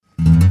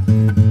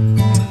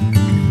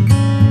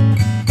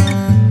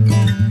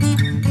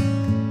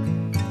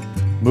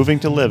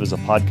Moving to Live is a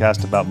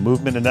podcast about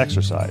movement and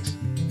exercise.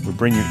 We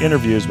bring you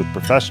interviews with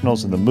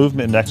professionals in the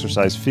movement and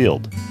exercise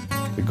field.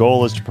 The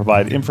goal is to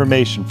provide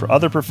information for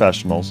other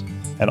professionals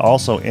and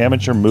also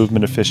amateur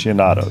movement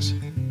aficionados,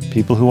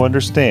 people who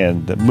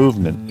understand that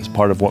movement is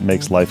part of what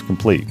makes life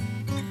complete.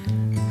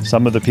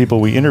 Some of the people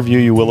we interview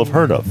you will have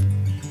heard of.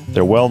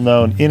 They're well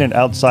known in and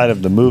outside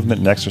of the movement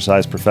and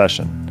exercise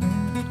profession.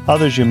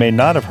 Others you may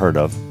not have heard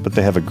of, but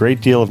they have a great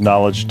deal of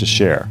knowledge to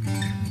share.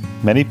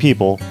 Many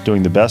people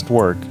doing the best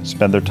work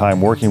spend their time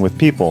working with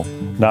people,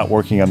 not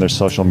working on their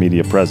social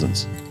media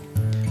presence.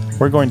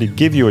 We're going to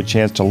give you a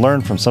chance to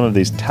learn from some of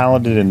these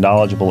talented and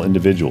knowledgeable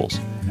individuals,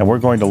 and we're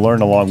going to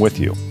learn along with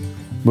you.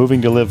 Moving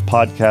to Live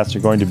podcasts are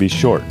going to be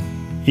short.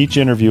 Each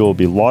interview will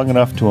be long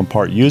enough to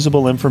impart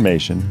usable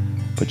information,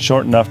 but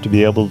short enough to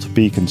be able to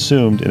be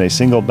consumed in a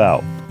single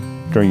bout,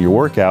 during your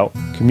workout,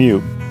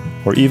 commute,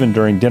 or even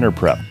during dinner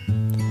prep.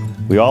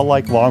 We all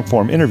like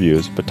long-form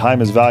interviews, but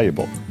time is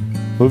valuable.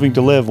 Moving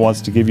to Live wants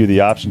to give you the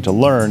option to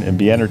learn and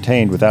be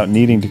entertained without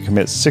needing to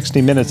commit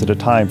 60 minutes at a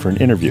time for an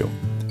interview.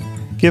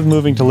 Give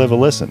Moving to Live a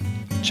listen.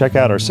 Check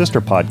out our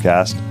sister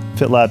podcast,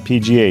 FitLab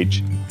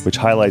PGH, which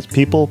highlights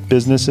people,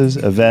 businesses,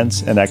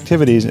 events, and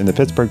activities in the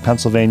Pittsburgh,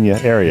 Pennsylvania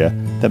area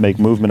that make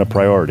movement a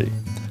priority.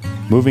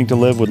 Moving to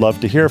Live would love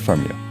to hear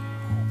from you.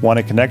 Want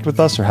to connect with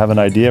us or have an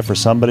idea for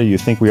somebody you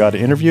think we ought to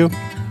interview?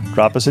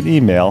 Drop us an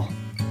email,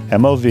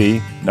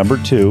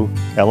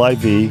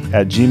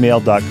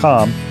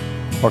 mov2liv@gmail.com,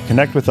 or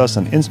connect with us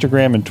on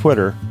Instagram and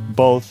Twitter,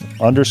 both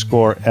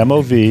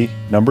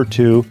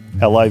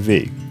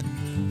 _mov2liv.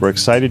 We're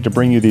excited to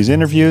bring you these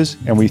interviews,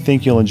 and we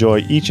think you'll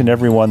enjoy each and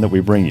every one that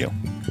we bring you.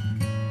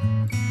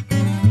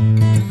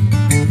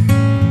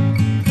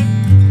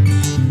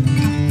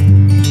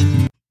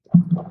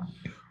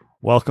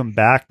 Welcome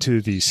back to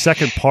the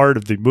second part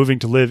of the Moving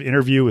to Live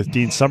interview with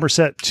Dean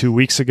Somerset. 2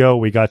 weeks ago,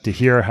 we got to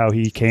hear how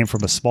he came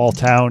from a small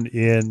town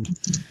in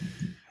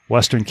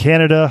Western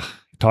Canada.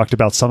 Talked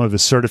about some of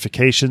his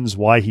certifications,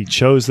 why he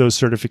chose those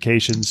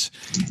certifications.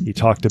 He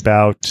talked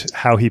about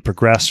how he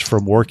progressed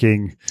from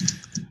working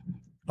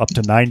up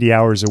to 90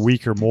 hours a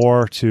week or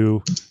more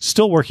to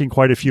still working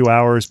quite a few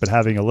hours, but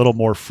having a little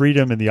more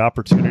freedom and the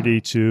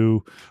opportunity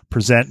to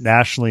present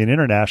nationally and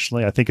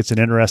internationally. I think it's an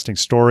interesting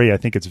story. I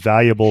think it's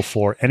valuable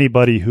for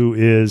anybody who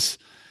is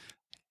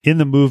in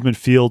the movement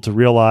field to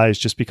realize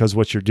just because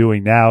what you're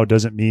doing now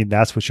doesn't mean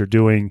that's what you're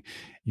doing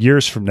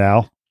years from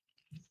now.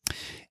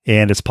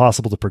 And it's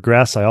possible to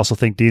progress. I also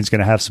think Dean's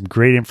going to have some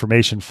great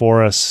information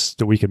for us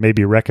that we can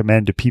maybe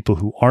recommend to people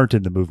who aren't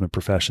in the movement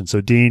profession.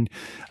 So Dean,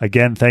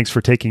 again, thanks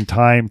for taking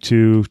time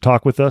to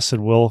talk with us,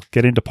 and we'll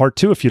get into part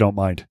 2 if you don't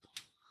mind.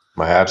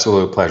 My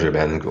absolute pleasure,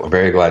 Ben. I'm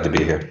very glad to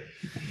be here.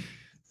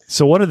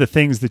 So one of the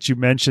things that you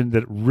mentioned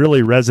that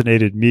really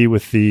resonated me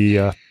with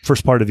the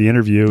first part of the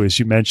interview is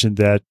you mentioned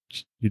that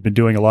you'd been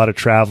doing a lot of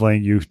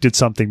traveling. You did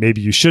something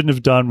maybe you shouldn't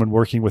have done when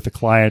working with a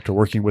client or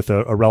working with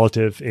a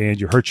relative, and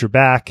you hurt your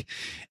back,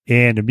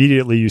 and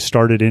immediately you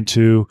started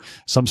into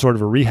some sort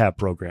of a rehab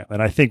program.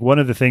 And I think one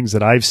of the things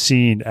that I've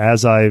seen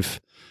as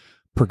I've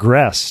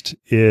progressed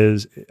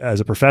is, as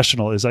a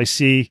professional, is I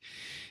see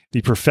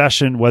the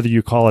profession, whether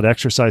you call it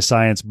exercise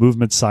science,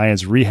 movement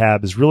science,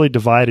 rehab, is really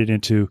divided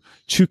into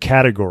 2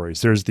 categories.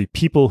 There's the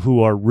people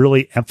who are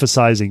really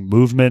emphasizing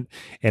movement,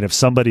 and if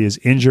somebody is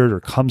injured or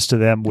comes to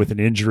them with an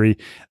injury,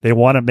 they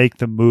want to make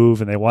them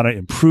move and they want to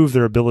improve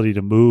their ability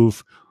to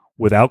move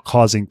without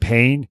causing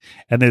pain.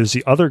 And there's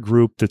the other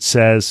group that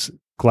says,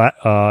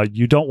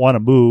 you don't want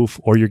to move,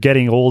 or you're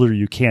getting older,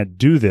 you can't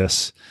do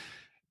this.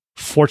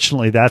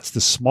 Fortunately, that's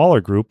the smaller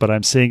group, but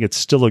I'm saying it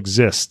still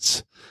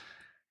exists.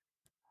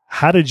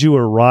 How did you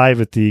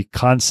arrive at the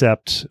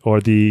concept or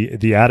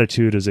the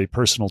attitude as a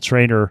personal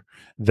trainer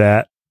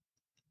that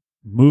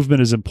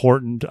movement is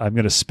important? I'm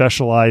going to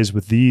specialize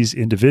with these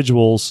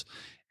individuals,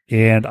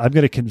 and I'm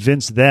going to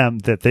convince them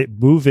that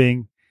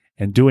moving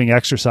and doing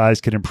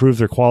exercise can improve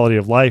their quality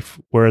of life.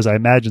 Whereas I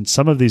imagine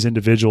some of these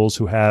individuals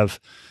who have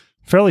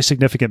fairly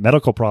significant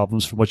medical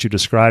problems, from what you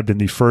described in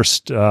the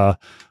first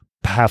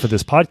half of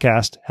this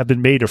podcast, have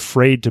been made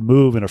afraid to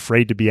move and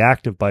afraid to be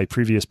active by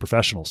previous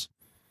professionals.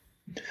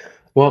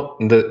 Well,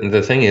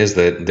 the thing is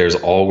that there's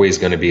always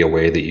going to be a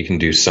way that you can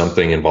do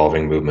something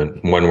involving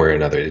movement one way or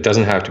another. It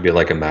doesn't have to be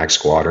like a max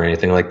squat or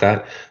anything like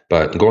that,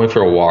 but going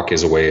for a walk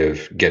is a way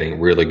of getting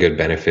really good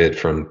benefit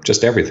from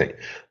just everything,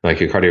 like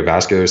your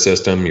cardiovascular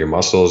system, your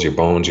muscles, your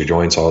bones, your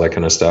joints, all that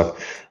kind of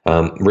stuff.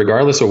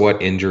 Regardless of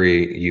what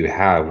injury you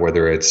have,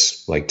 whether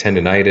it's like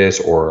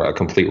tendonitis or a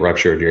complete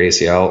rupture of your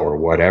ACL or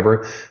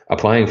whatever,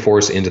 applying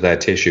force into that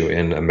tissue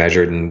in a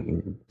measured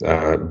and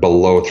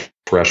below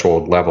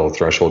threshold level,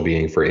 threshold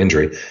being for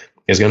injury,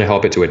 is going to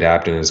help it to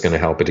adapt, and is going to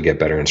help it to get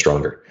better and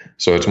stronger.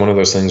 So it's one of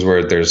those things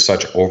where there's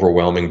such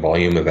overwhelming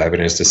volume of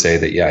evidence to say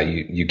that, yeah,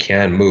 you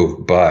can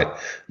move, but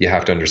you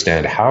have to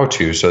understand how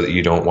to, so that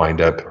you don't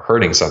wind up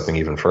hurting something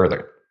even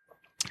further.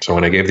 So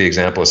when I gave the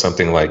example of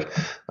something like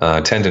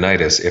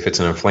tendonitis, if it's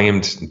an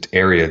inflamed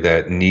area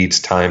that needs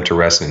time to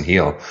rest and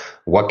heal,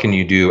 what can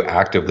you do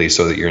actively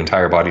so that your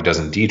entire body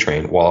doesn't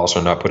detrain while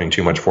also not putting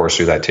too much force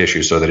through that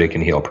tissue so that it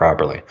can heal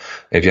properly?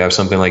 If you have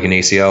something like an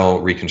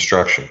ACL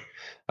reconstruction,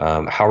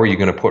 how are you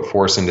going to put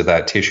force into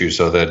that tissue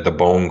so that the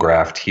bone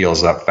graft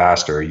heals up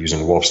faster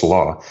using Wolff's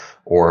Law?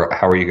 Or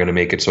how are you going to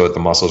make it so that the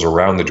muscles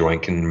around the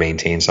joint can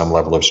maintain some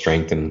level of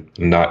strength and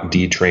not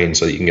detrain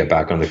so that you can get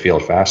back on the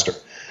field faster?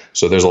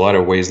 So there's a lot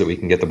of ways that we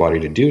can get the body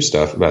to do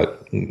stuff,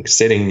 but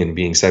sitting and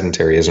being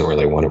sedentary isn't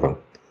really one of them.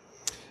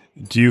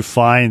 Do you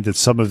find that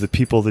some of the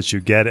people that you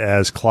get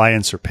as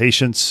clients or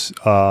patients,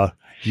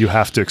 you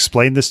have to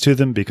explain this to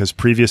them because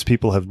previous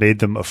people have made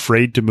them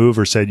afraid to move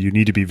or said you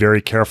need to be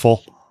very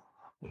careful?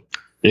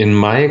 In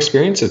my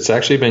experience, it's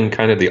actually been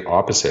kind of the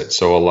opposite.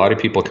 So a lot of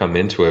people come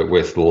into it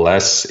with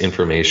less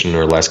information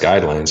or less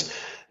guidelines.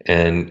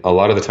 And a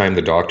lot of the time,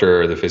 the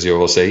doctor or the physio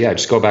will say, yeah,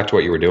 just go back to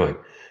what you were doing.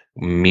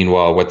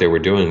 Meanwhile, what they were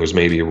doing was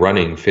maybe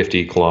running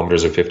 50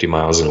 kilometers or 50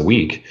 miles in a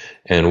week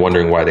and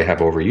wondering why they have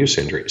overuse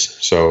injuries.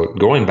 So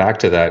going back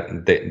to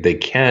that, they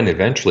can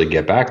eventually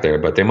get back there,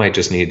 but they might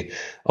just need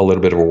a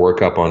little bit of a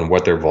workup on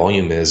what their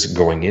volume is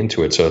going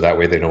into it. So that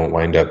way they don't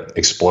wind up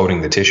exploding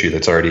the tissue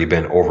that's already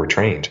been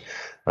overtrained.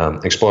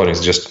 Exploding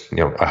is just,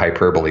 a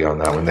hyperbole on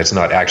that one. That's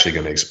not actually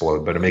going to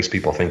explode, but it makes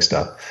people think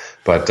stuff.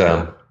 But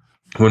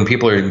when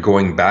people are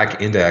going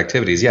back into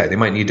activities, yeah, they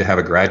might need to have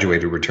a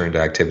graduated return to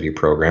activity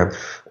program,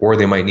 or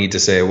they might need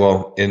to say,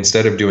 well,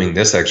 instead of doing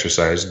this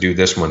exercise, do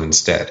this one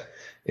instead.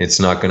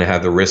 It's not going to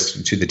have the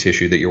risk to the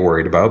tissue that you're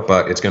worried about,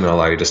 but it's going to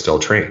allow you to still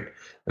train,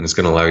 and it's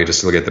going to allow you to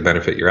still get the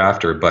benefit you're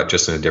after, but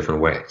just in a different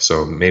way.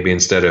 So maybe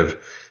instead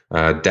of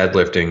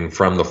deadlifting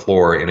from the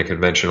floor in a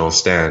conventional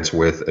stance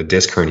with a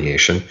disc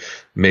herniation,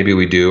 maybe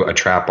we do a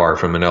trap bar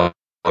from an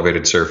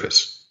elevated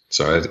surface.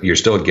 So you're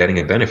still getting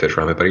a benefit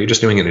from it, but you're just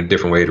doing it in a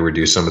different way to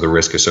reduce some of the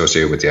risk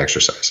associated with the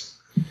exercise.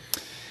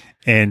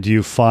 And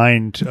you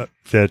find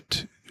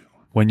that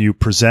when you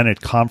present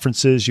at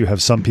conferences, you have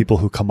some people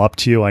who come up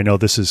to you. I know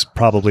this is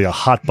probably a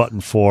hot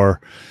button for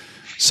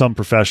some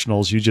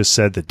professionals. You just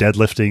said that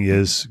deadlifting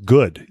is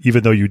good.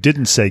 Even though you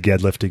didn't say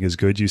deadlifting is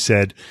good, you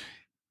said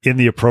in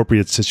the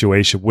appropriate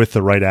situation with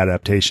the right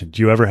adaptation.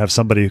 Do you ever have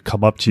somebody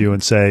come up to you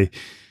and say,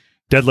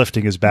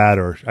 deadlifting is bad,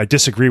 or I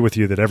disagree with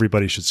you that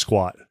everybody should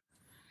squat?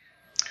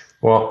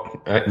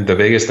 Well, the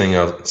biggest thing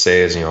I'll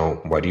say is,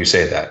 why do you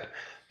say that?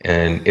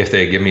 And if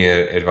they give me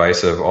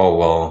advice of, oh,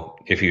 well,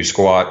 if you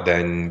squat,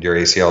 then your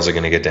ACLs are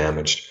going to get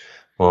damaged.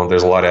 Well,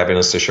 there's a lot of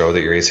evidence to show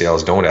that your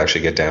ACLs don't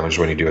actually get damaged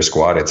when you do a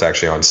squat. It's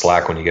actually on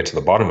slack when you get to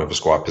the bottom of a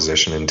squat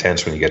position and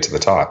tense when you get to the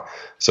top.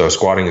 So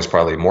squatting is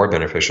probably more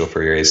beneficial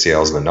for your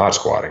ACLs than not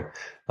squatting.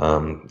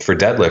 For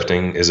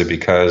deadlifting, is it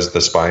because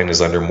the spine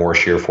is under more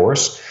shear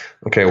force?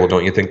 Okay, well,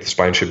 don't you think the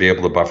spine should be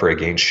able to buffer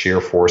against shear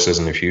forces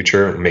in the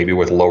future, maybe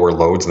with lower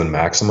loads than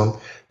maximum,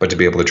 but to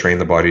be able to train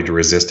the body to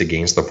resist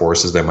against the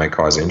forces that might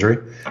cause injury?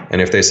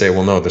 And if they say,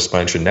 well, no, the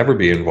spine should never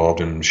be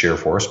involved in shear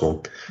force,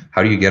 well,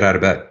 how do you get out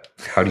of bed?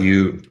 How do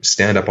you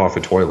stand up off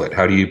a toilet?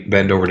 How do you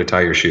bend over to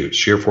tie your shoes?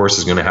 Shear force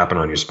is going to happen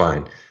on your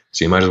spine.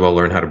 So you might as well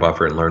learn how to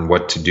buffer it and learn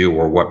what to do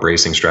or what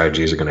bracing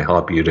strategies are going to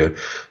help you to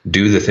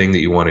do the thing that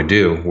you want to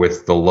do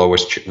with the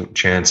lowest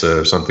chance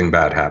of something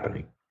bad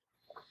happening.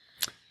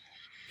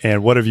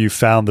 And what have you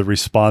found the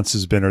response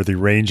has been, or the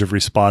range of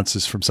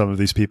responses from some of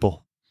these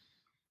people?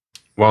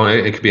 Well,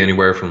 it could be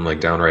anywhere from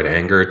like downright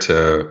anger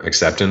to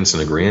acceptance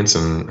and agreeance.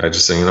 And I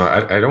just say,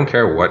 I don't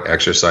care what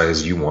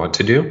exercise you want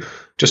to do,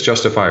 just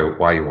justify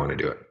why you want to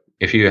do it.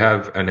 If you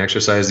have an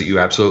exercise that you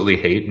absolutely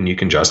hate and you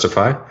can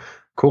justify,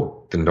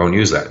 cool, then don't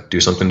use that. Do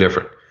something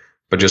different.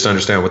 But just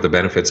understand what the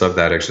benefits of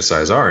that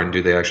exercise are, and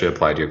do they actually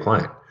apply to your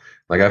client?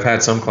 Like I've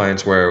had some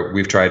clients where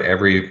we've tried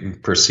every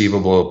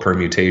perceivable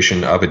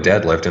permutation of a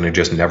deadlift and it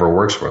just never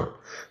works for them.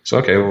 So,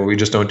 okay, well, we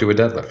just don't do a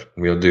deadlift.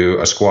 We'll do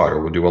a squat, or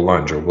we'll do a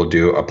lunge, or we'll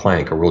do a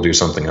plank, or we'll do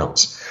something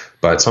else.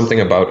 But something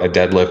about a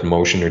deadlift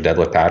motion or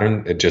deadlift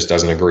pattern, it just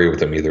doesn't agree with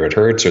them. Either it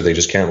hurts or they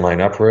just can't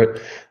line up for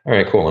it. All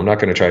right, cool. I'm not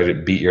going to try to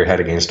beat your head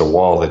against a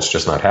wall that's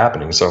just not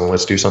happening. So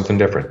let's do something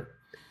different.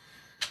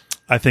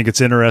 I think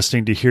it's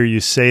interesting to hear you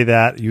say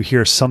that. You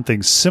hear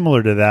something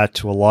similar to that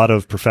to a lot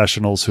of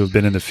professionals who have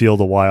been in the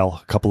field a while.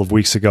 A couple of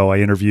weeks ago, I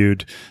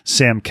interviewed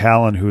Sam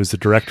Callan, who is the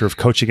director of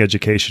coaching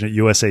education at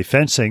USA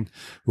Fencing,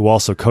 who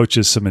also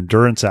coaches some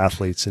endurance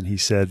athletes. And he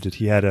said that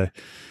he had a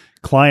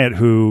client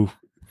who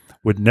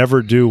would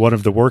never do one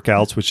of the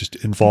workouts, which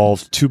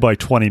involved 2 by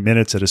 20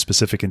 minutes at a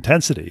specific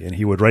intensity. And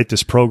he would write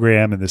this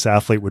program, and this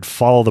athlete would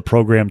follow the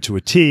program to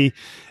a T,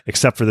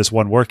 except for this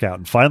one workout.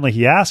 And finally,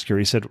 he asked her,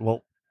 he said,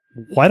 well,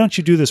 why don't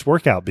you do this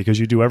workout? Because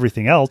you do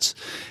everything else.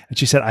 And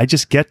she said, I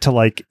just get to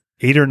like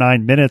 8 or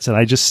 9 minutes and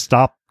I just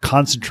stop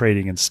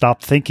concentrating and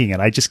stop thinking,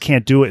 and I just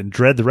can't do it and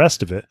dread the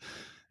rest of it.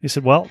 He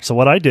said, well, so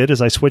what I did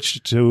is I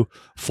switched to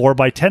 4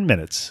 by 10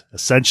 minutes.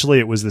 Essentially,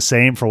 it was the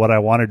same for what I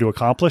wanted to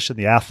accomplish, and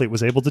the athlete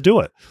was able to do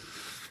it.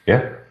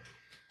 Yeah.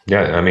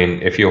 Yeah. I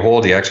mean, if you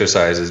hold the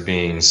exercise as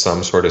being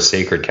some sort of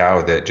sacred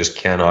cow that just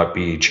cannot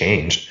be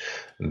changed,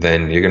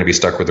 then you're going to be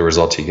stuck with the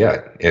results you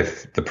get.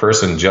 If the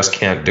person just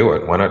can't do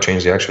it, why not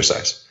change the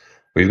exercise?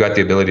 We've got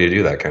the ability to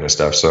do that kind of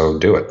stuff, so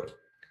do it.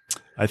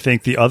 I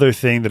think the other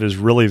thing that is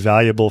really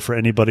valuable for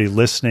anybody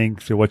listening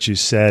to what you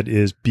said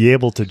is be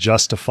able to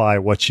justify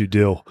what you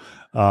do.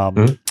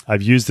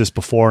 I've used this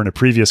before in a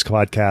previous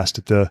podcast.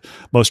 At the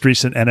most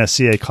recent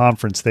NSCA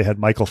conference, they had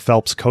Michael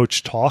Phelps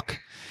coach talk.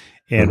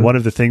 And one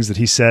of the things that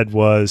he said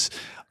was,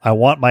 I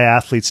want my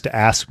athletes to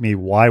ask me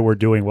why we're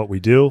doing what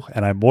we do,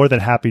 and I'm more than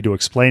happy to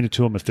explain it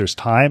to them if there's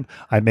time.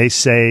 I may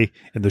say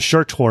in the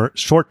short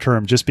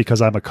term, just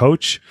because I'm a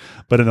coach,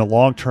 but in the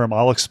long term,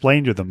 I'll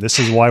explain to them, this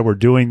is why we're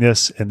doing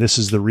this, and this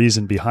is the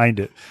reason behind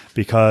it.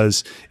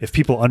 Because if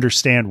people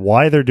understand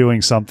why they're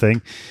doing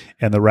something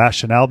and the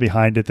rationale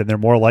behind it, then they're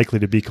more likely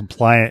to be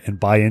compliant and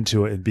buy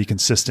into it and be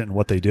consistent in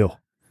what they do.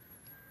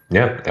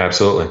 Yeah,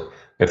 absolutely.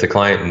 If the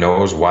client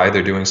knows why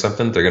they're doing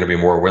something, they're going to be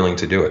more willing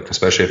to do it,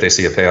 especially if they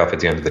see a payoff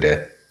at the end of the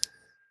day.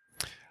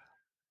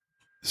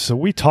 So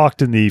we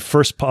talked in the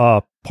first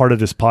part of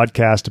this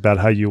podcast about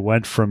how you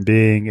went from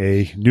being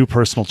a new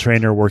personal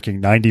trainer working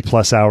 90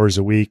 plus hours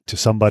a week to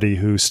somebody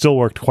who still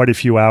worked quite a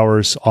few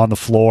hours on the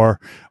floor,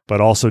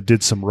 but also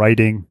did some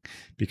writing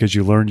because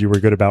you learned you were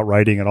good about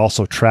writing, and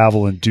also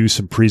travel and do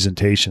some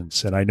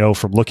presentations. And I know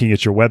from looking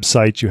at your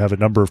website, you have a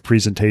number of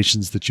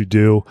presentations that you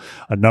do,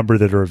 a number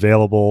that are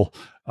available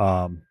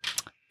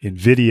in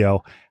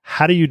video.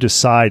 How do you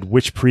decide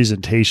which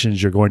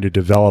presentations you're going to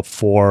develop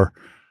for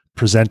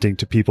presenting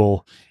to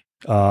people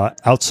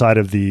outside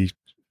of the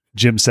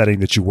gym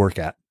setting that you work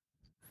at?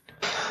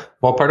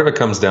 Well, part of it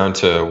comes down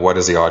to what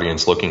is the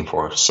audience looking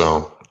for.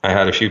 So I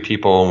had a few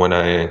people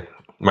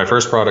my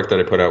first product that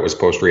I put out was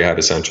Post Rehab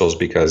Essentials,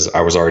 because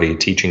I was already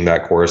teaching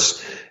that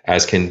course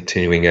as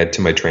continuing ed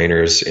to my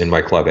trainers in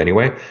my club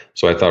anyway.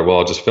 So I thought, well,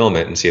 I'll just film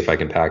it and see if I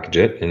can package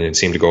it. And it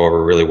seemed to go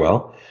over really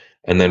well.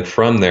 And then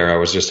from there, I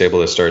was just able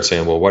to start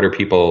saying, well, what are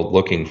people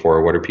looking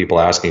for? What are people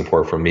asking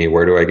for from me?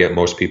 Where do I get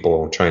most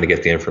people trying to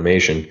get the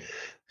information?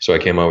 So I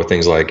came out with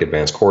things like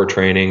advanced core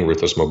training,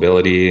 ruthless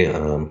mobility,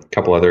 a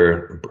couple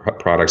other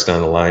products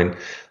down the line.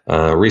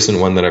 Recent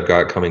one that I've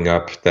got coming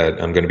up that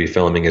I'm going to be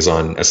filming is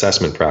on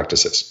assessment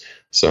practices.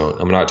 So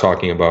I'm not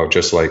talking about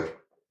just like,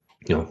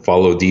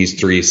 follow these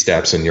 3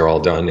 steps and you're all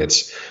done.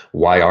 It's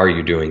why are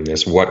you doing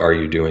this? What are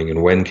you doing?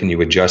 And when can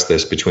you adjust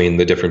this between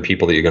the different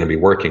people that you're going to be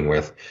working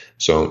with?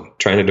 So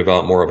trying to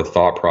develop more of a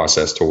thought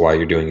process to why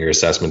you're doing your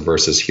assessment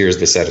versus here's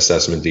the set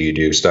assessment that you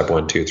do, step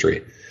 1, 2,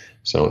 3.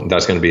 So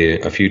that's going to be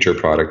a future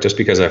product, just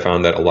because I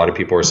found that a lot of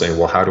people are saying,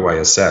 well, how do I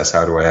assess?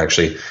 How do I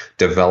actually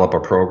develop a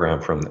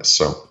program from this?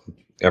 So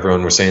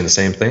everyone was saying the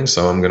same thing.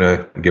 So I'm going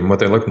to give them what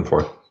they're looking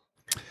for.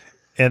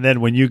 And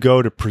then when you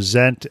go to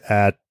present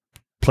at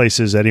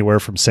places anywhere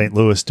from St.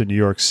 Louis to New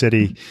York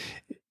City,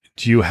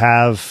 do you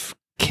have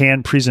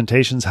canned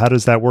presentations? How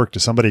does that work?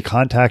 Does somebody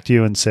contact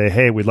you and say,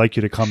 hey, we'd like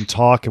you to come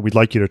talk, and we'd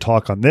like you to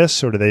talk on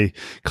this? Or do they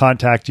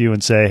contact you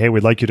and say, hey,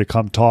 we'd like you to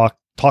come talk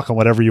on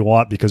whatever you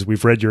want because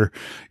we've read your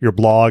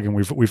blog and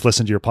we've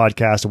listened to your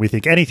podcast and we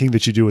think anything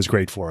that you do is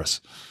great for us?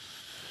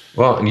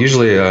 Well,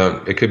 usually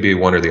it could be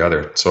one or the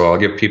other. So I'll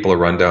give people a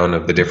rundown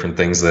of the different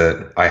things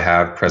that I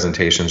have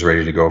presentations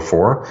ready to go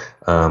for.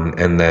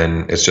 And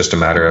then it's just a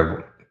matter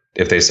of,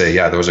 if they say,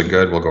 yeah, those are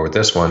good, we'll go with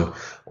this one.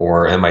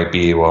 Or it might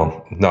be,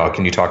 well, no,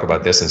 can you talk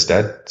about this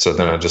instead? So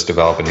then I'll just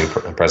develop a new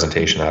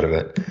presentation out of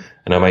it.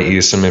 And I might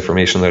use some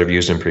information that I've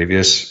used in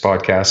previous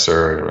podcasts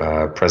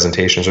or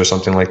presentations or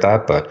something like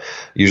that, but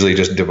usually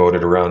just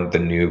devoted around the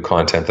new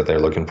content that they're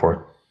looking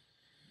for.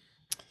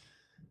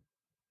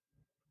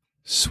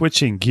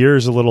 Switching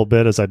gears a little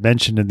bit, as I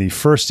mentioned in the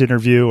first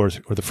interview or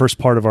the first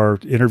part of our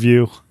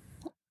interview,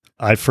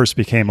 I first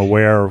became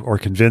aware or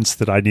convinced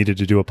that I needed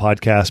to do a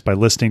podcast by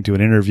listening to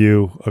an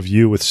interview of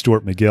you with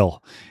Stuart McGill.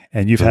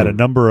 And you've had a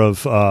number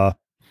of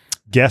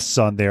guests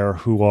on there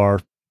who are,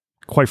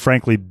 quite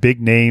frankly,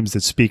 big names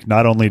that speak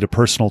not only to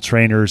personal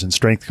trainers and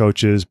strength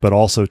coaches, but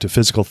also to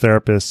physical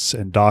therapists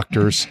and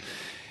doctors.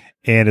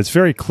 And it's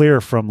very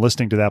clear from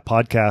listening to that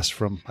podcast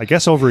from, I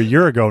guess, over a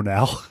year ago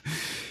now,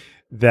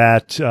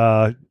 that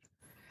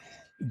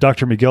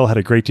Dr. McGill had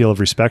a great deal of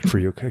respect for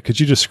you.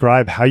 Could you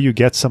describe how you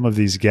get some of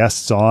these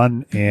guests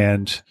on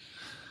and,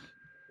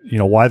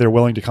 why they're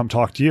willing to come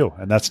talk to you?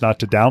 And that's not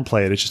to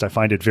downplay it. It's just, I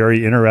find it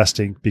very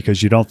interesting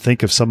because you don't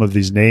think of some of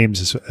these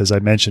names, as I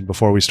mentioned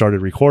before we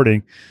started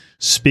recording,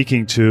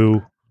 speaking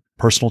to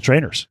personal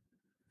trainers.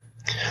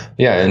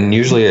 Yeah. And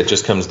usually it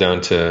just comes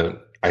down to,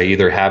 I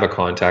either have a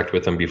contact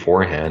with them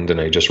beforehand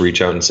and I just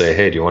reach out and say,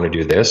 hey, do you want to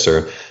do this?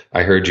 Or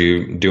I heard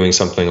you doing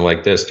something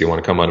like this. Do you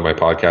want to come onto my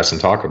podcast and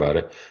talk about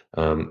it?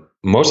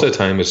 Most of the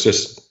time it's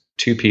just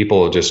 2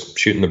 people just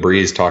shooting the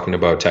breeze, talking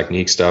about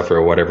technique stuff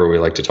or whatever we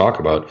like to talk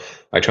about.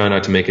 I try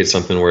not to make it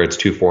something where it's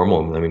too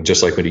formal. I mean,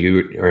 just like what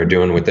you are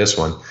doing with this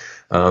one.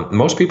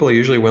 Most people are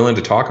usually willing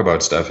to talk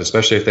about stuff,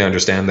 especially if they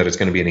understand that it's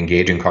going to be an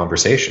engaging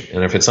conversation.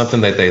 And if it's something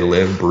that they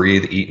live,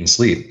 breathe, eat, and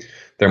sleep,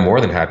 they're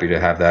more than happy to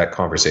have that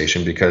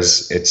conversation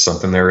because it's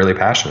something they're really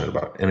passionate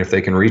about. And if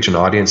they can reach an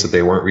audience that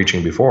they weren't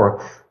reaching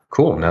before,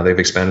 cool. Now they've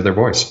expanded their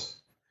voice.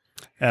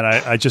 And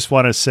I just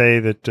want to say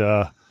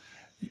that,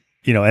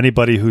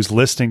 anybody who's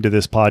listening to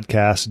this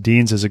podcast,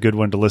 Dean's is a good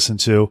one to listen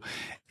to.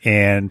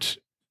 And,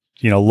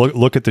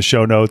 look at the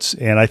show notes.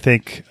 And I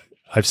think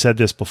I've said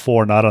this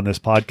before, not on this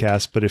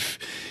podcast, but if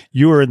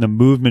you are in the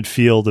movement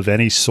field of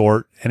any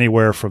sort,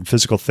 anywhere from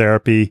physical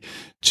therapy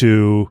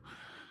to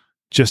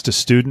just a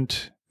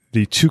student,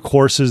 the 2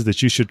 courses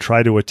that you should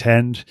try to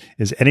attend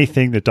is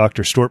anything that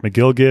Dr. Stuart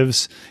McGill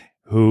gives,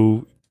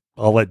 who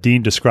I'll let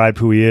Dean describe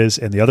who he is.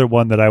 And the other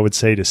one that I would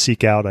say to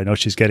seek out, I know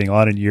she's getting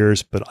on in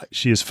years, but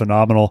she is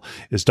phenomenal,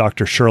 is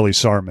Dr. Shirley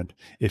Sahrmann.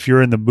 If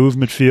you're in the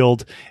movement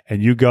field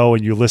and you go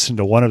and you listen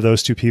to one of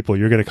those 2 people,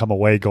 you're going to come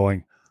away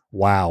going,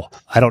 wow,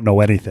 I don't know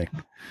anything.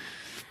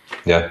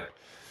 Yeah.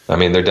 I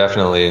mean, they're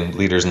definitely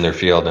leaders in their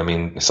field. I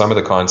mean, some of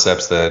the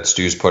concepts that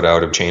Stu's put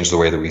out have changed the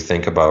way that we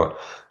think about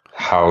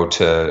how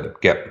to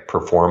get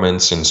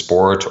performance in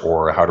sport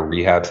or how to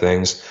rehab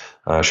things.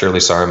 Shirley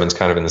Sahrmann's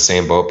kind of in the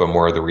same boat, but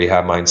more of the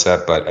rehab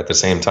mindset. But at the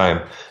same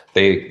time,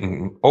 they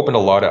opened a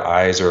lot of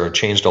eyes or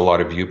changed a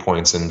lot of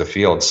viewpoints in the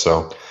field.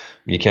 So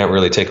you can't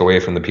really take away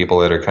from the people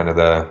that are kind of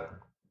I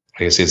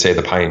guess you'd say,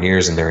 the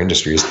pioneers in their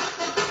industries.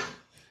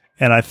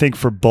 And I think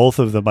for both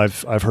of them,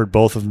 I've heard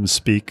both of them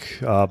speak,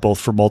 both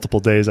for multiple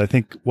days. I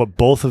think what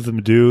both of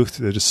them do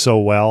that is so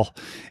well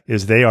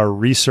is they are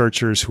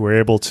researchers who are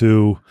able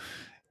to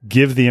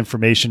give the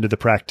information to the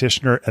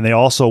practitioner, and they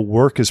also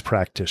work as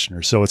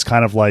practitioners. So it's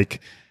kind of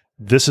like,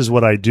 this is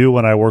what I do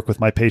when I work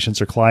with my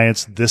patients or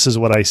clients. This is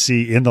what I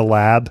see in the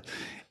lab.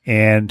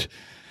 And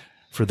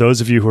for those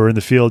of you who are in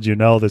the field,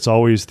 that's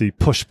always the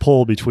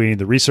push-pull between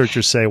the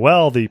researchers say,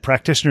 well, the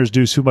practitioners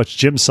do too much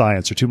gym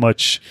science or too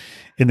much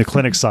in the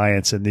clinic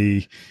science, and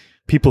the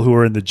people who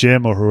are in the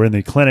gym or who are in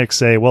the clinic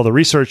say, well, the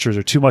researchers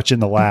are too much in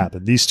the lab.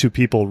 And these 2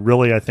 people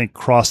really, I think,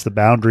 cross the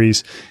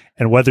boundaries.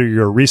 And whether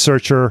you're a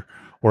researcher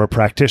or a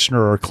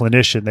practitioner or a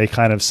clinician, they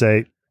kind of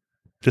say,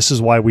 this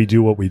is why we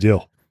do what we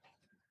do.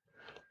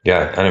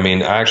 Yeah. And I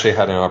mean, I actually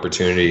had an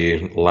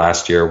opportunity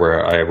last year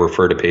where I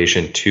referred a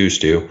patient to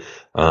Stu.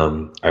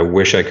 I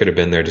wish I could have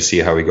been there to see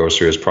how he goes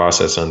through his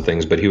process on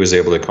things, but he was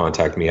able to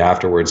contact me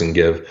afterwards and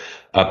give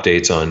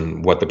updates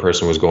on what the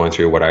person was going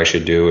through, what I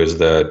should do as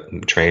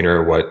the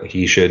trainer, what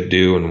he should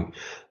do,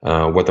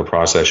 and what the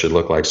process should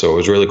look like. So it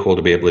was really cool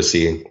to be able to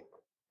see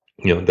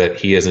that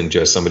he isn't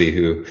just somebody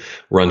who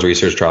runs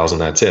research trials and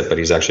that's it, but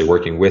he's actually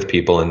working with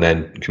people and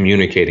then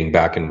communicating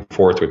back and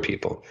forth with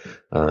people.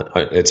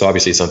 It's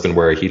obviously something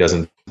where he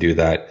doesn't do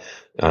that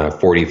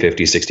 40,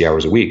 50, 60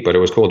 hours a week, but it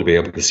was cool to be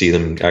able to see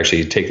them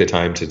actually take the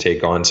time to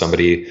take on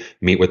somebody,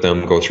 meet with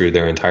them, go through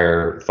their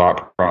entire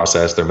thought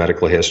process, their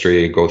medical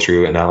history, go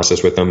through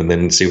analysis with them, and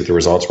then see what the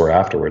results were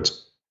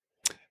afterwards.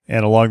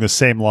 And along the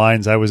same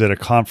lines, I was at a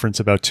conference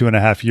about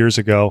 2.5 years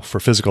ago for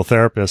physical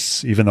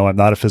therapists, even though I'm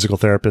not a physical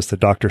therapist, that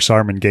Dr.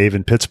 Sahrmann gave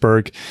in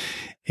Pittsburgh.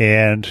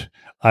 And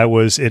I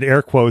was, in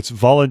air quotes,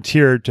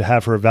 volunteered to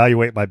have her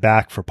evaluate my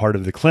back for part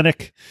of the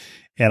clinic.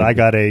 And I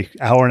got a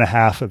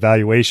 1.5-hour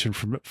evaluation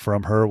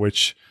from her,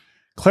 which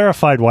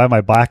clarified why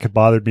my back had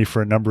bothered me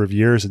for a number of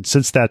years. And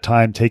since that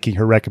time, taking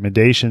her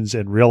recommendations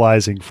and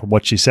realizing from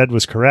what she said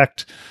was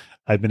correct,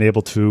 I've been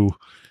able to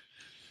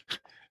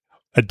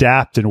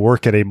adapt and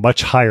work at a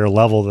much higher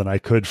level than I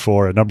could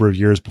for a number of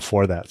years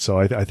before that. So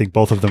I think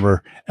both of them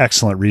are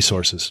excellent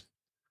resources.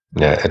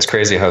 Yeah, it's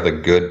crazy how the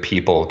good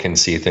people can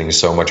see things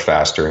so much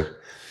faster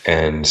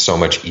and so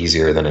much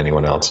easier than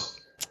anyone else.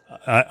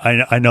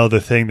 I know the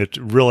thing that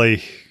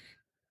really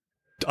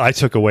I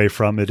took away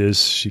from it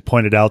is she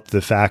pointed out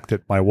the fact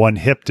that my one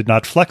hip did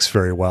not flex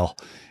very well.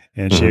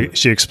 And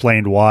she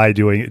explained why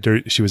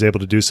she was able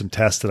to do some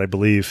tests that I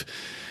believe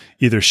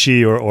either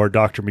she or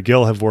Dr.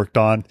 McGill have worked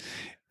on.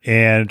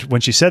 And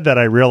when she said that,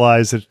 I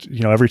realized that,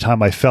 every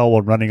time I fell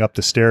while running up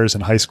the stairs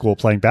in high school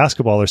playing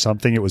basketball or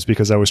something, it was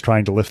because I was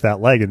trying to lift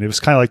that leg. And it was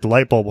kind of like the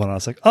light bulb went on. I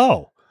was like,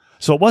 oh,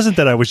 so it wasn't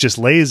that I was just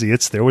lazy.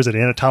 There was an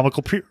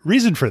anatomical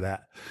reason for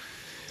that.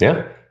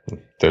 Yeah.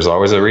 There's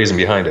always a reason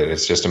behind it.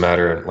 It's just a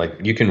matter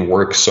of you can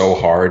work so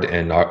hard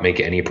and not make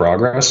any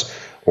progress,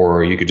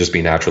 or you could just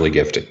be naturally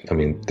gifted. I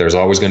mean, there's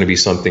always going to be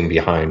something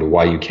behind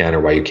why you can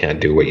or why you can't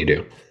do what you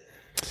do.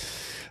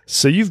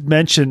 So you've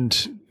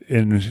mentioned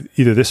in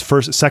either this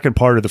second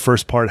part or the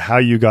first part, how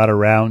you got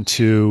around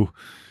to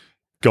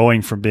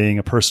going from being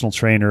a personal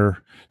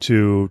trainer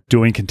to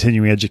doing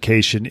continuing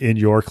education in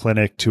your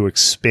clinic to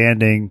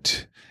expanding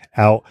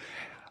out.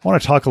 I want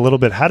to talk a little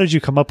bit. How did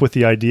you come up with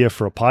the idea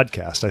for a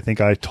podcast? I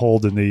think I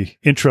told in the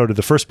intro to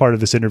the first part of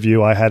this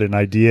interview, I had an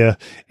idea,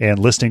 and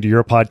listening to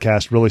your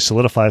podcast really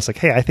solidified. It's like,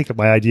 hey, I think that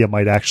my idea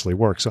might actually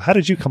work. So how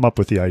did you come up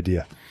with the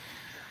idea?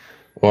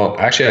 Well,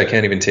 actually, I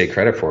can't even take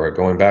credit for it.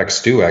 Going back,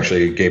 Stu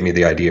actually gave me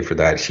the idea for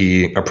that.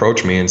 He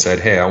approached me and said,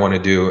 hey, I want to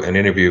do an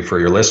interview for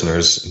your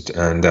listeners,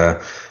 and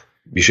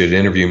you should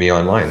interview me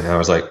online. And I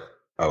was like,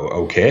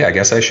 oh, okay, I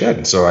guess I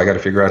should. So I got to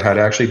figure out how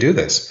to actually do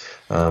this.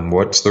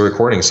 What's the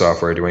recording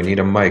software? Do I need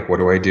a mic? What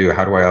do I do?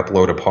 How do I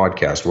upload a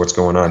podcast? What's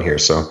going on here?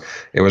 So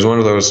it was one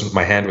of those,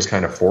 my hand was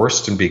kind of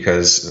forced, and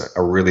because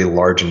a really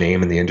large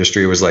name in the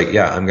industry was like,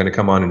 yeah, I'm going to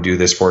come on and do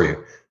this for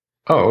you.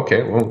 Oh,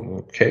 okay.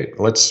 Well, okay.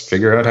 Let's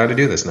figure out how to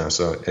do this now.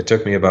 So it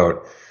took me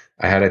about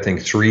I had, I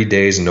think, 3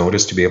 days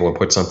notice to be able to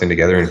put something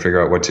together and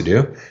figure out what to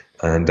do.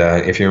 And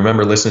if you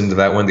remember listening to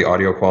that one, the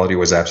audio quality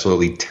was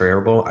absolutely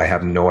terrible. I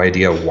have no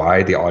idea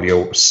why the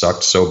audio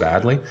sucked so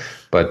badly,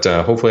 but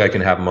hopefully I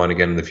can have them on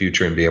again in the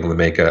future and be able to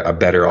make a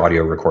better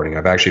audio recording.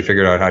 I've actually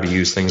figured out how to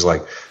use things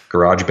like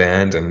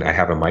GarageBand, and I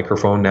have a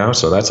microphone now,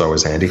 so that's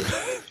always handy.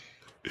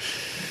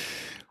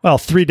 Well,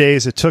 3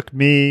 days. It took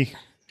me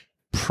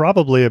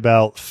probably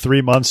about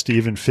 3 months to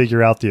even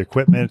figure out the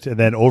equipment, and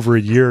then over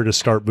a year to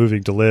start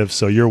moving to live.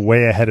 So you're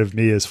way ahead of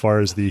me as far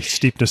as the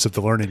steepness of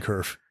the learning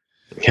curve.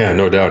 Yeah,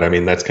 no doubt. I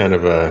mean, that's kind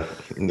of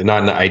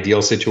not an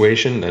ideal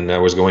situation. And I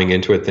was going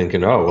into it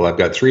thinking, oh, well, I've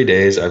got 3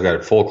 days. I've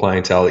got full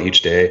clientele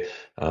each day.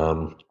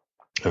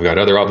 I've got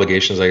other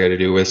obligations I got to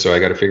do with. So I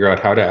got to figure out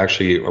how to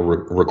actually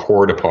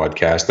record a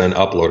podcast, then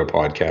upload a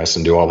podcast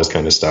and do all this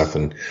kind of stuff.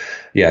 And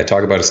yeah,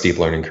 talk about a steep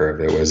learning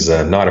curve. It was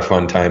not a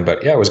fun time,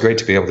 but yeah, it was great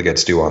to be able to get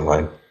Stu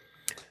online.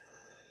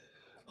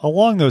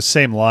 Along those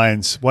same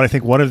lines, I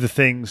think one of the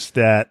things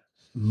that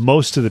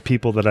most of the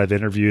people that I've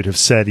interviewed have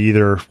said,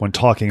 either when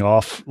talking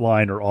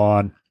offline or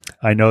on,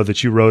 I know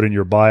that you wrote in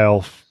your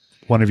bio,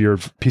 one of your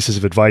pieces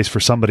of advice for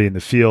somebody in the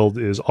field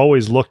is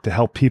always look to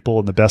help people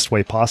in the best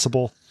way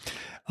possible.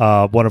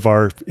 One of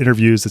our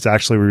interviews that's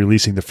actually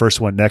releasing the first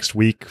one next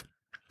week,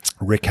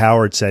 Rick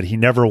Howard said he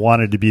never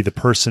wanted to be the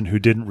person who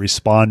didn't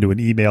respond to an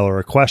email or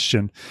a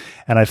question.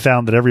 And I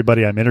found that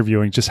everybody I'm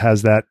interviewing just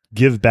has that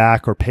give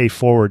back or pay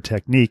forward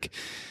technique.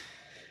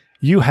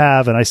 You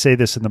have, and I say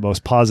this in the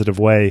most positive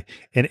way,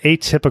 an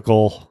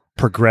atypical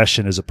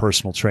progression as a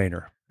personal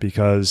trainer,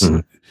 because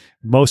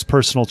most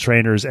personal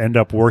trainers end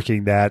up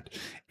working that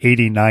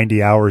 80,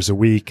 90 hours a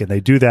week, and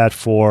they do that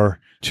for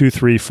 2,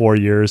 3, 4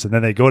 years, and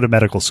then they go to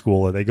medical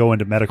school, or they go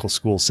into medical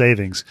school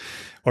savings,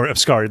 or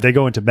they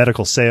go into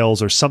medical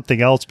sales or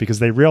something else, because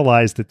they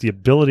realize that the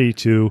ability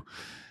to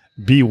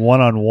be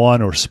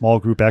one-on-one or small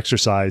group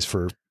exercise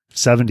for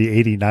 70,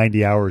 80,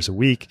 90 hours a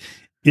week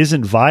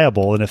isn't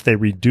viable. And if they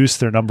reduce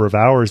their number of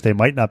hours, they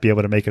might not be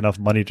able to make enough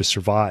money to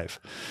survive.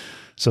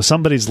 So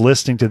somebody's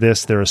listening to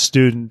this, they're a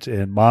student,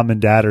 and mom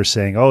and dad are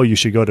saying, oh, you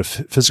should go to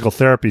physical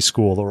therapy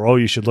school, or, oh,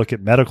 you should look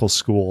at medical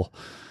school.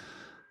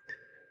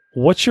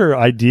 What's your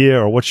idea,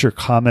 or what's your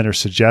comment or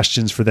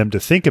suggestions for them to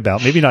think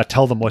about? Maybe not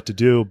tell them what to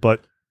do,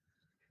 but,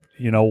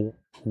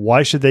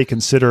 why should they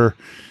consider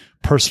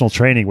personal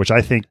training, which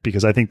I think,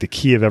 because I think the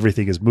key of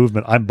everything is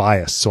movement. I'm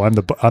biased, so I'm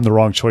the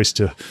wrong choice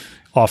to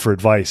offer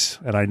advice.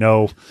 And I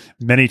know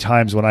many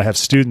times when I have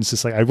students,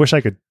 it's like, I wish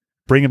I could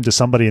bring them to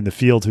somebody in the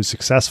field who's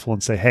successful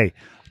and say, hey,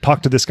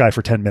 talk to this guy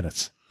for 10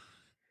 minutes.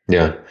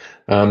 Yeah.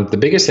 The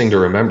biggest thing to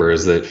remember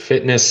is that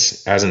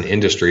fitness as an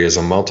industry is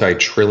a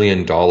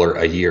multi-trillion-dollar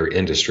a year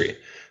industry.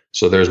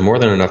 So there's more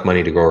than enough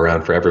money to go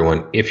around for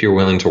everyone if you're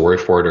willing to work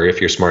for it, or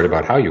if you're smart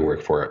about how you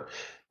work for it.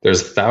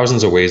 There's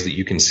thousands of ways that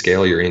you can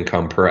scale your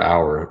income per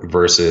hour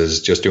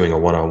versus just doing a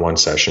one-on-one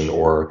session,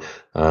 or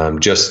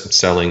just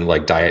selling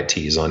like diet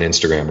teas on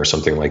Instagram or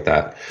something like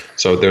that.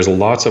 So there's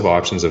lots of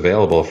options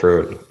available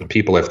for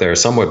people if they're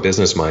somewhat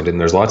business-minded, and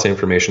there's lots of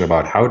information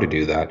about how to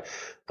do that.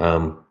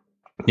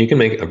 You can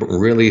make a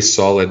really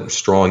solid,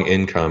 strong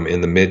income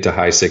in the mid to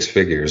high six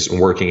figures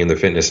working in the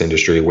fitness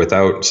industry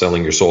without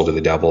selling your soul to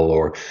the devil,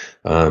 or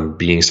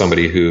being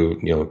somebody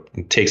who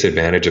takes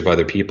advantage of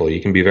other people.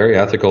 You can be very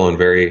ethical and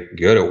very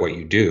good at what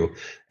you do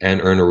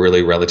and earn a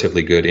really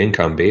relatively good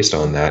income based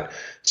on that.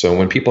 So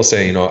when people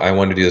say, I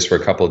want to do this for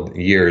a couple of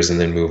years and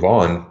then move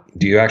on,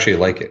 do you actually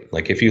like it?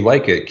 Like, if you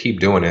like it, keep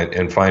doing it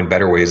and find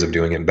better ways of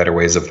doing it, better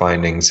ways of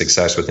finding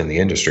success within the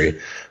industry.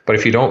 But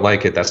if you don't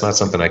like it, that's not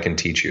something I can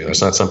teach you.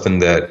 That's not something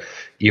that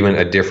even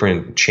a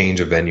different change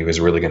of venue is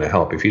really going to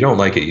help. If you don't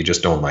like it, you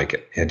just don't like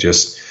it.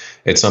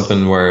 It's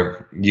something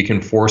where you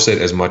can force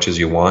it as much as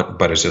you want,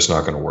 but it's just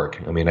not going to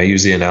work. I mean, I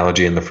use the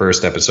analogy in the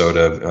first episode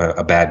of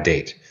a bad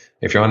date.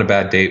 If you're on a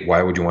bad date,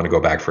 why would you want to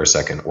go back for a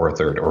second or a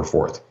third or a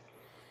fourth?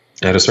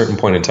 At a certain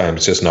point in time,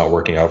 it's just not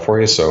working out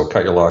for you. So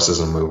cut your losses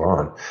and move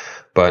on.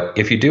 But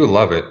if you do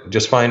love it,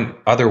 just find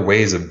other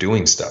ways of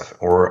doing stuff,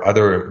 or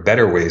other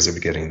better ways of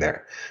getting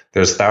there.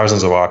 There's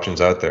thousands of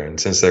options out there.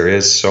 And since there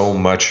is so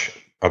much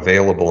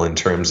available in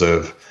terms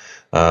of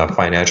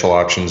financial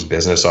options,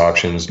 business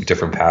options,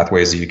 different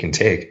pathways that you can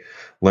take,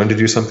 learn to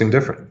do something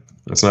different.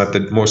 It's not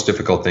the most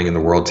difficult thing in the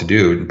world to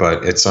do,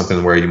 but it's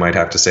something where you might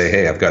have to say,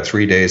 hey, I've got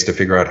 3 days to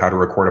figure out how to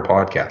record a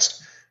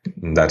podcast.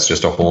 And that's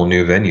just a whole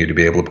new venue to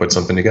be able to put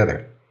something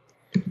together.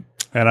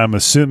 And I'm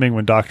assuming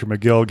when Dr.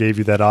 McGill gave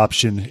you that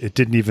option, it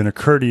didn't even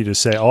occur to you to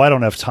say, oh, I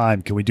don't have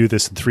time. Can we do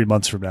this in 3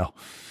 months from now?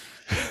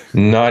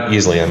 Not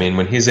easily. I mean,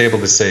 when he's able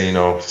to say,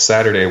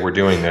 Saturday we're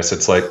doing this,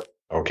 it's like,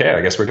 okay, I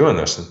guess we're doing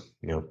this. And,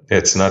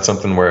 it's not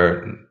something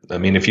where,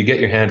 if you get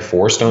your hand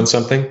forced on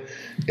something,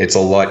 it's a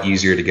lot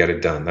easier to get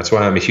it done. That's why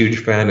I'm a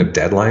huge fan of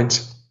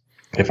deadlines.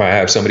 If I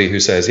have somebody who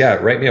says, yeah,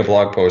 write me a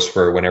blog post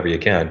for whenever you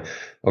can.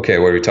 Okay,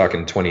 what are we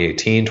talking,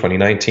 2018,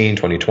 2019,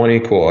 2020?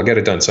 Cool, I'll get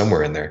it done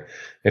somewhere in there.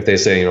 If they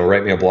say,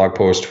 write me a blog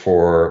post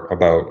for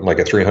about like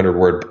a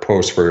 300-word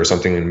post for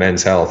something in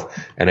men's health,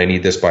 and I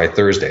need this by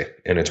Thursday,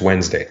 and it's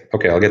Wednesday.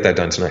 Okay, I'll get that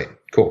done tonight.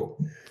 Cool.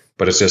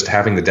 but it's just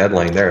having the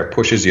deadline there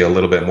pushes you a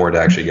little bit more to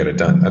actually get it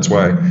done. That's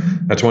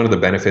one of the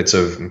benefits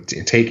of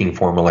taking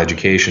formal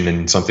education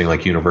in something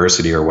like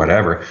university or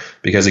whatever,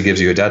 because it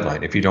gives you a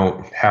deadline. If you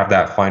don't have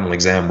that final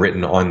exam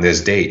written on this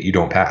date, you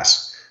don't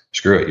pass.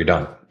 Screw it, you're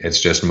done. It's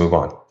just move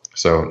on.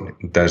 So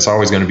that's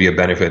always going to be a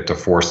benefit to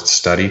forced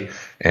study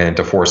and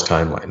to forced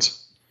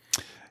timelines.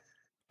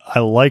 I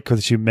like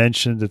that you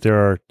mentioned that there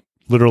are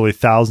literally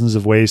thousands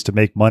of ways to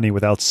make money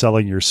without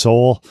selling your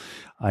soul.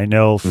 I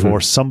know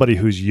for somebody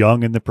who's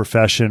young in the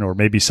profession, or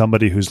maybe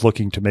somebody who's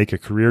looking to make a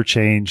career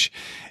change,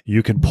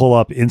 you can pull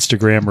up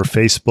Instagram or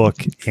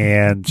Facebook,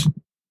 and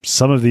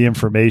some of the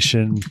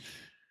information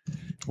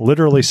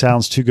literally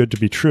sounds too good to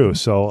be true.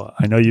 So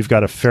I know you've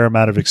got a fair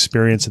amount of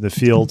experience in the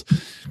field.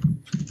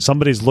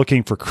 Somebody's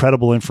looking for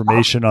credible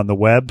information on the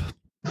web.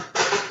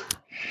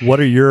 What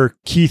are your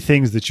key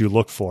things that you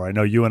look for? I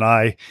know you and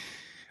I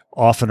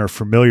often are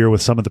familiar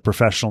with some of the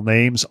professional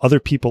names. Other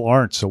people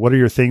aren't. So what are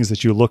your things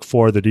that you look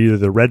for that are either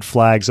the red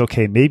flags,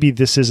 okay, maybe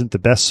this isn't the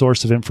best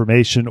source of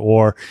information,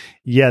 or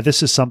yeah,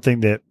 this is something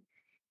that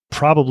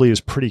probably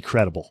is pretty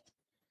credible?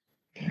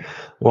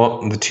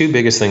 Well, the two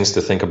biggest things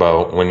to think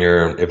about when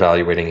you're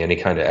evaluating any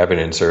kind of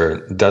evidence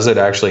are, does it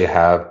actually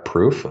have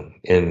proof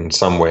in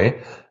some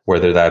way?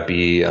 Whether that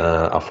be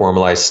a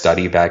formalized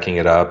study backing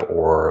it up,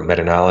 or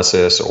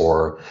meta-analysis,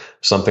 or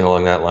something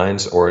along that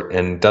lines,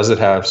 and does it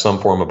have some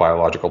form of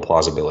biological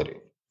plausibility?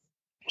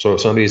 So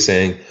if somebody's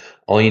saying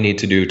all you need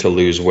to do to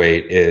lose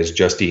weight is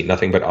just eat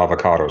nothing but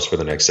avocados for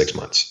the next 6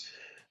 months,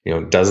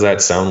 does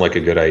that sound like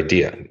a good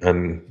idea?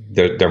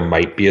 There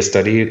might be a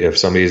study. If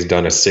somebody's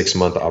done a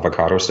 6-month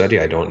avocado study,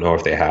 I don't know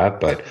if they have,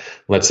 but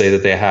let's say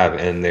that they have,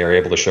 and they're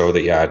able to show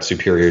that, yeah, it's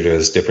superior to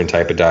this different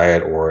type of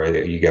diet, or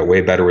you get way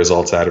better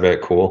results out of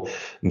it. Cool.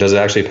 Does it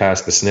actually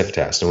pass the sniff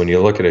test? And when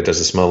you look at it, does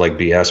it smell like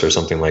BS or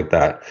something like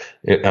that?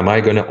 Am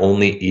I going to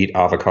only eat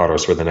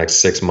avocados for the next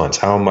 6 months?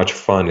 How much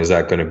fun is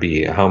that going to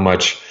be? How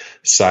much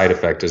side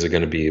effect is it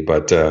going to be?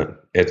 But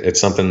it's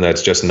something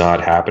that's just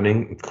not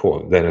happening.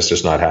 Cool. Then it's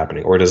just not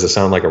happening. Or does it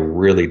sound like a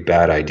really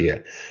bad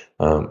idea?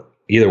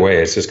 Either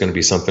way, it's just going to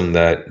be something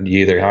that you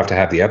either have to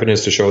have the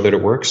evidence to show that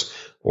it works,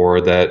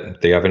 or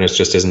that the evidence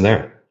just isn't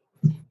there.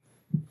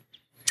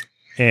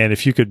 And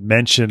if you could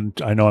mention,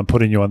 I know I'm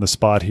putting you on the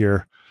spot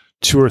here,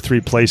 2 or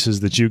 3 places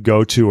that you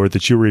go to or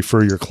that you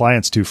refer your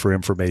clients to for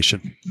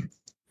information.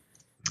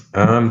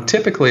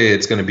 Typically,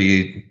 it's going to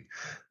be,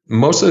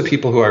 most of the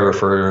people who I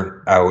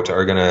refer out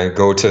are going to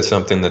go to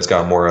something that's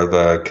got more of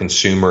a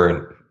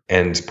consumer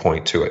end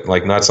point to it,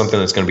 like not something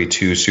that's going to be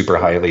too super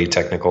highly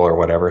technical or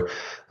whatever.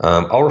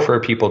 I'll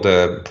refer people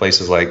to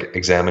places like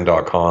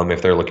examine.com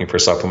if they're looking for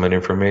supplement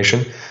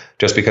information,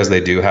 just because they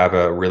do have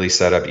a really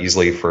set up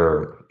easily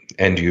for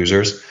end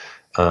users.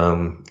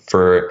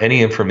 For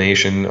any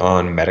information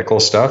on medical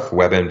stuff,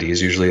 WebMD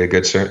is usually a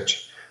good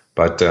search.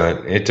 But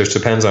it just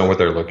depends on what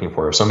they're looking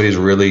for. If somebody's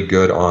really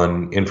good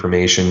on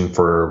information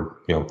for,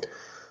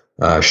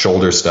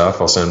 shoulder stuff,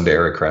 I'll send them to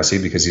Eric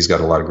Cressy, because he's got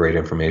a lot of great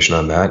information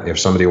on that. If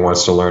somebody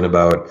wants to learn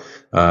about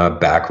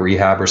back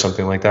rehab or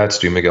something like that,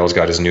 Stu Miguel's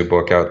got his new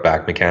book out,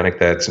 Back Mechanic,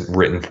 that's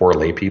written for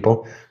lay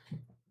people.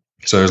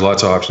 So there's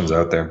lots of options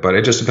out there, but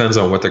it just depends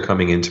on what they're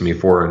coming into me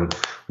for and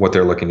what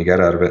they're looking to get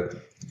out of it.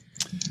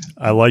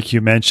 I like you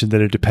mentioned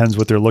that it depends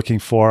what they're looking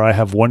for. I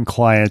have one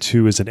client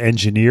who is an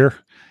engineer,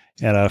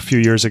 and a few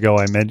years ago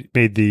I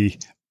made the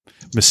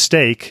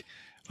mistake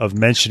of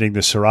mentioning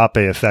the Serape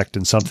effect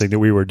in something that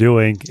we were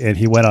doing, and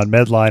he went on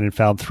Medline and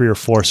found 3 or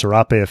 4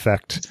 Serape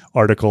effect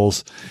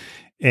articles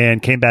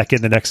and came back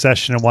in the next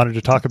session and wanted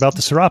to talk about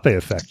the Serape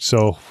effect.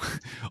 So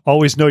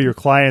always know your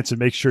clients and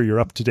make sure you're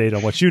up to date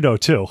on what you know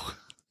too.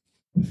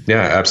 Yeah,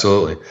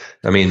 absolutely.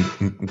 I mean,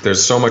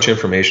 there's so much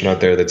information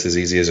out there that's as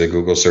easy as a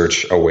Google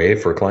search away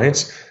for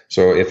clients.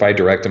 So if I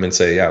direct them and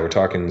say, yeah, we're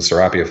talking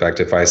Serape effect,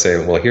 if I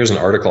say, well, here's an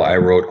article I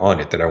wrote on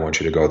it that I want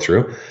you to go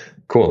through,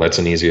 cool, that's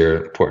an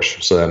easier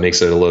push. So that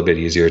makes it a little bit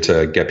easier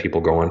to get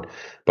people going.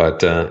 But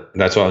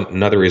that's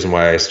another reason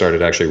why I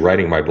started actually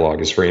writing my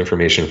blog, is for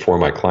information for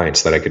my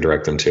clients that I could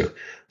direct them to.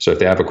 So if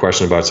they have a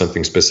question about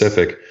something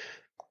specific,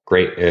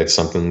 great, it's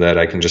something that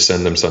I can just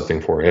send them something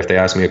for. If they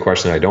ask me a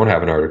question I don't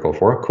have an article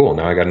for, cool,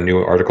 now I got a new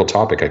article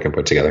topic I can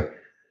put together.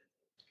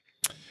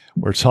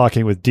 We're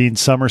talking with Dean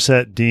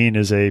Somerset. Dean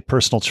is a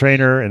personal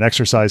trainer, an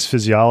exercise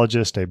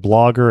physiologist, a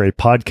blogger, a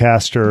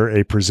podcaster,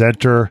 a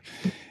presenter.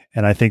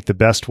 And I think the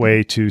best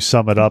way to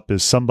sum it up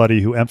is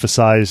somebody who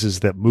emphasizes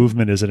that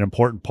movement is an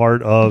important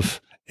part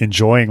of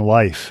enjoying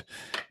life.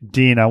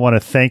 Dean, I want to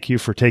thank you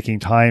for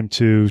taking time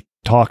to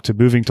talk to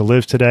Moving to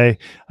Live today.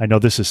 I know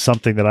this is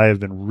something that I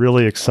have been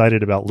really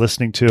excited about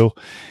listening to.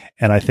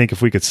 And I think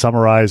if we could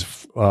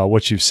summarize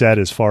what you've said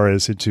as far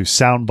as into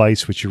sound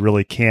bites, which you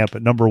really can't,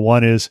 but number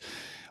one is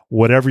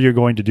whatever you're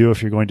going to do,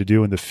 if you're going to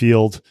do in the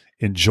field,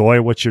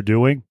 enjoy what you're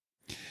doing.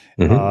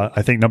 Mm-hmm.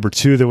 I think number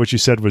two, that what you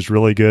said was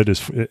really good,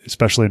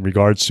 especially in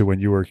regards to when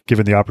you were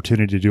given the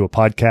opportunity to do a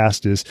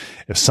podcast, is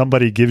if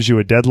somebody gives you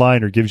a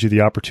deadline or gives you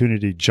the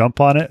opportunity, jump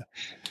on it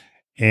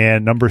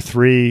And number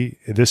 3,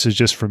 this is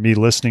just for me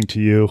listening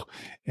to you.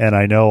 And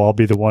I know I'll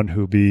be the one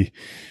who'll be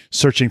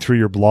searching through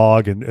your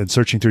blog and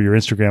searching through your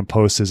Instagram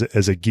posts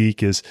as a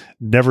geek, is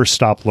never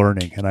stop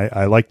learning. And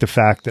I like the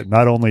fact that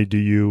not only do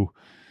you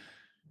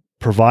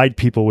provide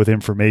people with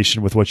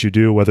information with what you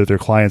do, whether they're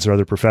clients or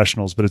other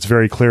professionals, but it's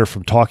very clear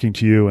from talking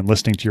to you and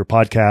listening to your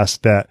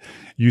podcast that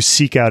you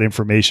seek out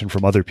information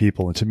from other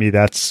people. And to me,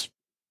 that's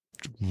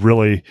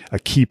really a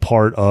key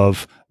part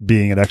of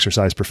being an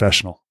exercise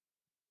professional.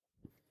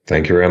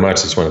 Thank you very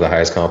much. It's one of the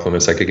highest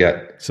compliments I could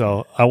get.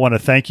 So I want to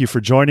thank you for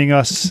joining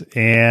us.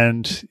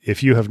 And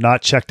if you have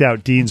not checked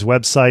out Dean's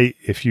website,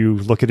 if you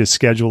look at his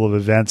schedule of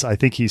events, I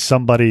think he's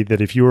somebody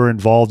that if you are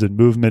involved in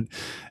movement,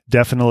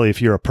 definitely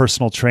if you're a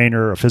personal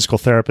trainer, a physical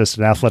therapist,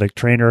 an athletic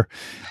trainer,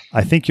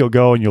 I think you'll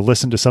go and you'll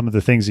listen to some of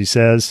the things he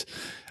says.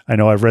 I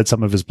know I've read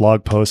some of his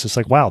blog posts. It's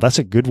like, wow, that's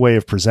a good way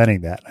of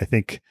presenting that. I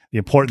think the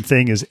important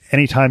thing is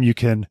anytime you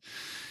can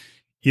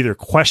either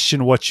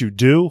question what you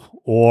do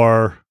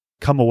or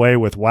come away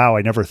with, wow,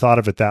 I never thought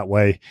of it that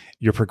way,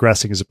 you're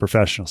progressing as a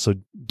professional. So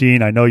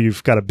Dean, I know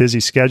you've got a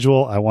busy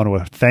schedule. I want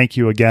to thank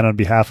you again on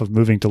behalf of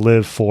Moving to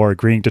Live for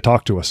agreeing to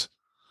talk to us.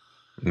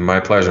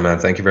 My pleasure, man.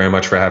 Thank you very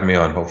much for having me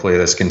on. Hopefully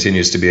this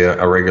continues to be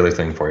a regular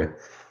thing for you.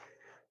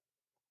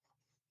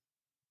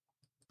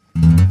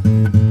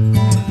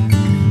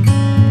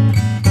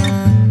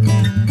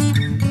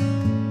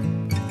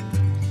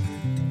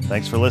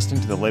 Thanks for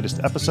listening to the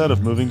latest episode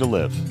of Moving to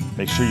Live.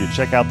 Make sure you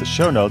check out the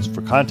show notes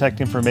for contact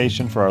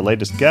information for our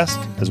latest guest,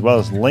 as well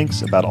as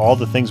links about all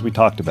the things we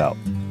talked about.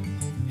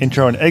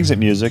 Intro and exit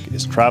music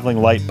is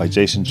Traveling Light by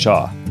Jason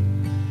Shaw.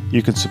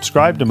 You can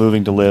subscribe to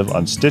Moving to Live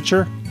on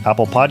Stitcher,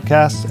 Apple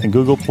Podcasts, and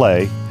Google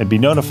Play, and be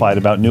notified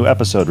about new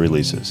episode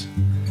releases.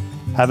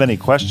 Have any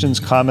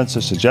questions, comments,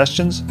 or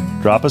suggestions?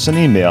 Drop us an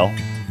email,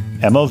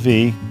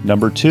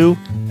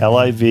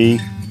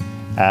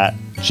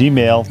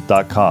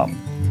 mov2liv@gmail.com.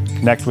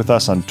 Connect with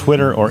us on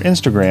Twitter or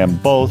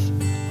Instagram, both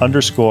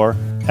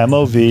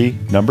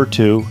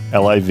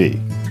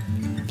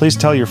 _MOV2LIV. Please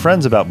tell your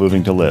friends about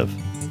Moving to Live.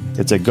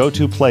 It's a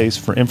go-to place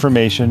for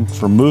information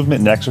for movement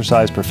and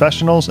exercise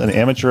professionals and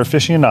amateur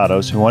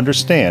aficionados who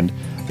understand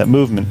that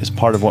movement is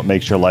part of what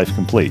makes your life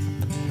complete.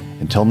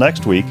 Until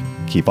next week,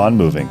 keep on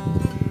moving.